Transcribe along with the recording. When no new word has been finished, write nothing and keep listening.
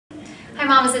Hi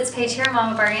Mamas, it's Paige here at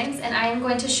Mama Bargains, and I am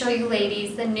going to show you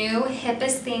ladies the new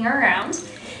hippest thing around.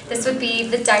 This would be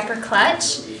the Diaper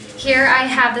Clutch. Here I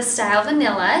have the style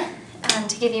vanilla.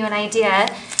 To give you an idea,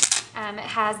 it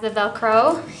has the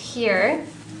Velcro here.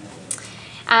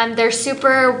 They're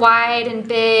super wide and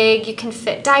big. You can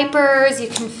fit diapers, you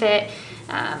can fit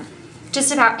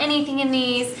just about anything in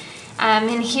these.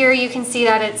 And here you can see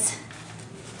that it's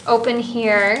open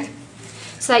here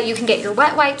so that you can get your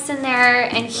wet wipes in there.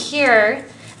 And here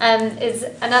is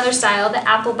another style, the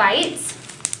Apple Bites.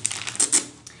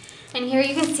 And here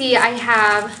you can see I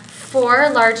have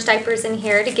 4 large diapers in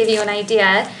here to give you an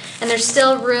idea. And there's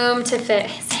still room to fit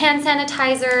hand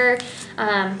sanitizer,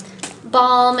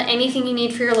 balm, anything you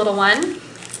need for your little one.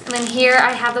 And then here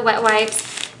I have the wet wipes.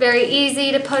 Very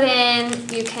easy to put in.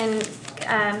 You can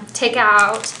take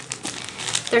out.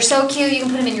 They're so cute. You can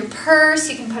put them in your purse.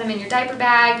 You can put them in your diaper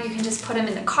bag. You can just put them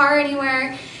in the car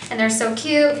anywhere. And they're so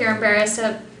cute if you're embarrassed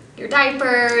of your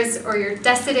diapers or your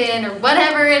Desitin or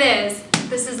whatever it is.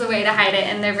 This is the way to hide it,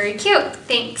 and they're very cute.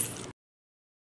 Thanks.